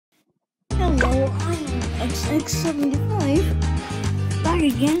675. Back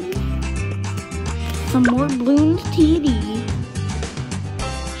again. Some more BloonsTD.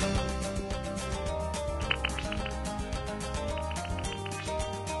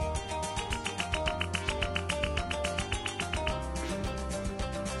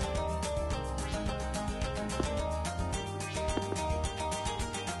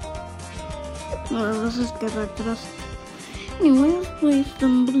 Alright, let's just get back to this. Anyway, let's play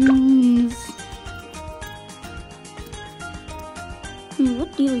some Bloons. What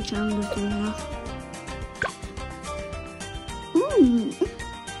daily challenges do we have? Ooh!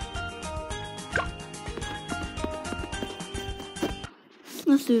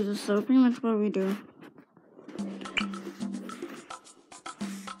 Let's do this, so pretty much what we do.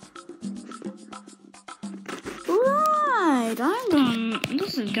 Right!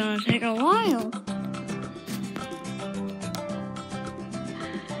 This is gonna take a while.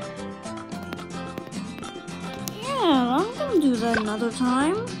 I'm gonna do that another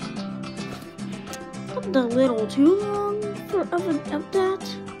time. Not a little too long of that.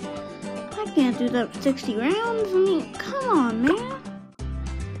 I can't do that with 60 rounds. I mean, come on, man.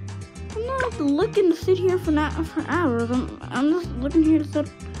 I'm not looking to sit here for hours. I'm just looking here to set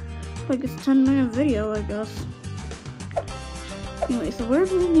like a 10-minute video, I guess. Anyway, so where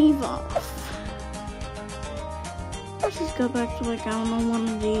do we leave off? Let's just go back to like, I don't know, one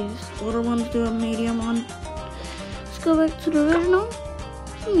of these little ones, do a medium on. Go back to the original,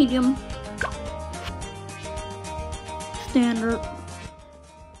 medium, standard.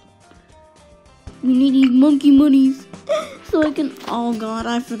 We need these monkey monies so I can, oh god,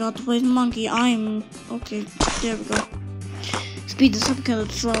 I forgot to place monkey. Okay, there we go. Speed this up because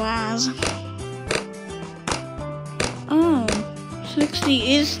it's slow as. Oh,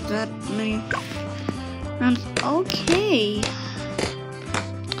 60 is that many rounds. Okay.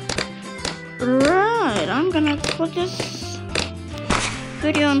 Right, I'm gonna put this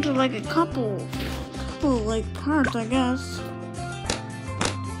video into like a couple like parts, I guess.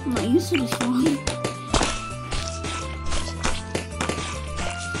 I'm not used to this one.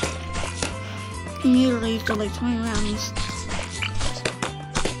 I'm usually used to like 20 rounds.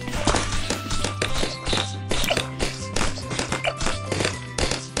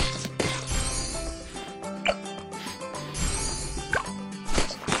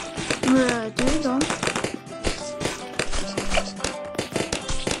 Right, there we go.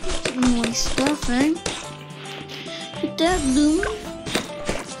 More stuff, eh? Hit that blue.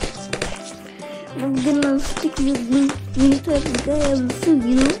 I'm gonna stick with blue type of guy as a suit,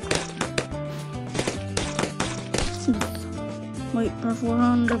 you know? Wait for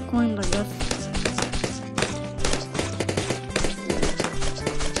 400 coins, I guess.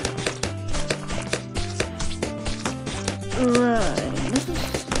 Right, this is...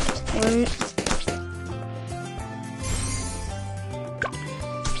 Wait.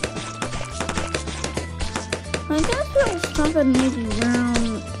 I guess we'll stop at maybe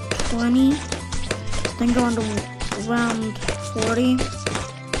round 20, then go on to round 40,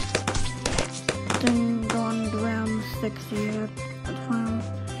 then go on to round 60 at the final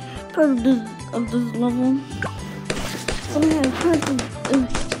part of this level. I'm gonna have parts of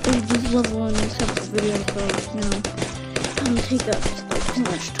this level in a separate video, so, you know, it doesn't take up like, too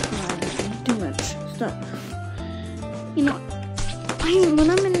much time and too much stuff. You know, when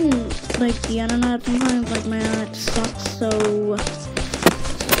I'm in like the internet, sometimes like my internet sucks, so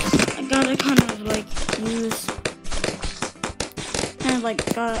I gotta kind of like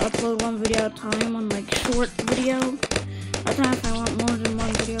gotta upload one video at a time on like short video. At times I want more than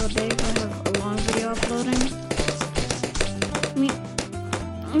one video a day if I have a long video uploading. I mean,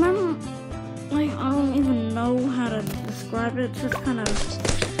 I don't even know how to describe it. It's just kind of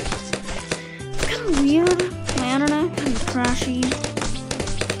weird. My internet kind of crashy.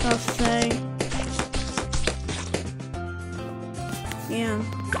 I'll say. Yeah.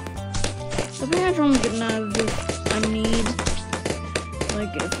 So pretty much I'm getting out of this I need.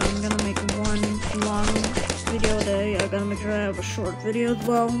 Like if I'm gonna make one long video a day, I gotta make sure I have a short video as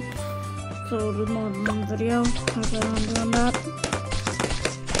well. So there's more than one video. I plan on doing that.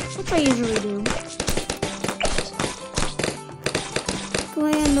 Which I usually do. So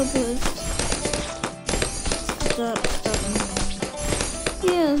I end up with that stuff.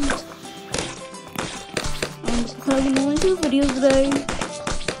 Yeah. I'm having only 2 videos today.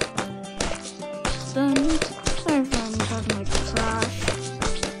 Then, sorry if I'm talking like trash.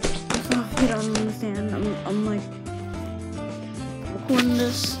 If you don't understand, I'm like recording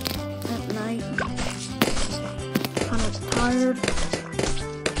this at night. Kinda tired.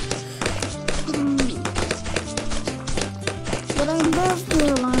 But I love to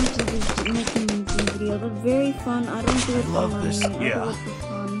rely on making these videos. very fun. I don't do it for money. I do it for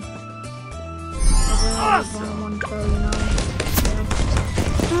fun. Awesome. So, you know, yeah.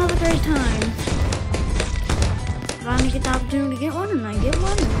 Have a great time. Finally get the opportunity to get one, and I get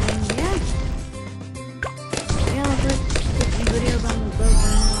one, and yeah. Yeah, I'll just put some videos on the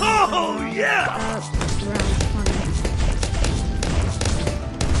program. Oh, yeah! Around 20.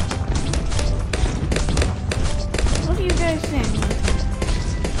 What do you guys think?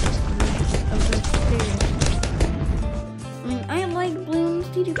 I mean, I like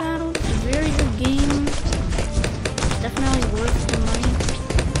BloonsTD Battles. It's a very good game. Definitely worth the money.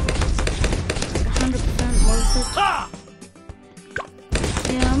 100% worth it. Ha!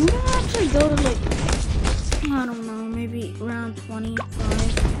 Yeah, I'm gonna actually go to like, I don't know, maybe around 25. I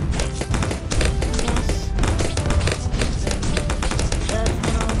guess. That's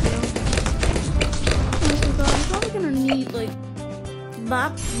what I'll do. Oh my god, I'm probably gonna need like,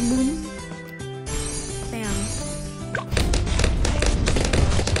 bop, boom, bam.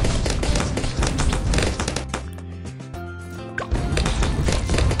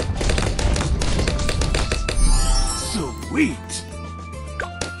 Sweet!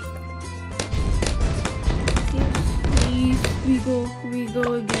 Yes, we go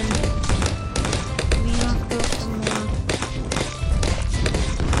again. We must go some more.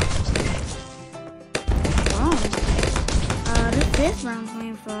 Wow. This is round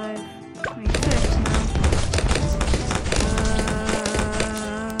 25. 26 now.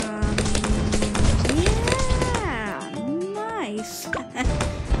 Yeah, nice.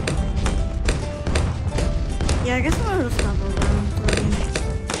 Yeah, I guess I'm gonna stop around 3.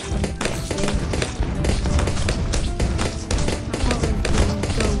 Let's see. I'll probably go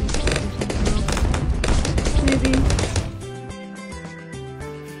maybe.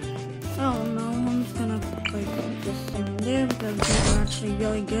 Oh no, I'm just gonna play this thing there because these are actually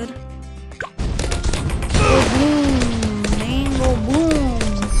really good. Go boom! Man, go boom!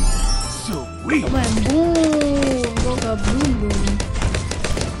 Sweet! Go back, boom! Go back, boom boom!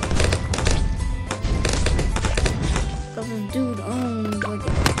 Cause this dude owns like the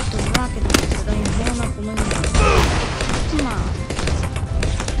rocket that he's blown up balloon. Come on.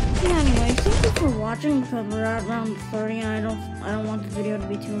 Yeah, anyway, thank you for watching because we're at round 30 and I don't want the video to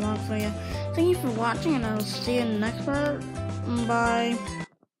be too long, so yeah. Thank you for watching and I'll see you in the next part. Bye.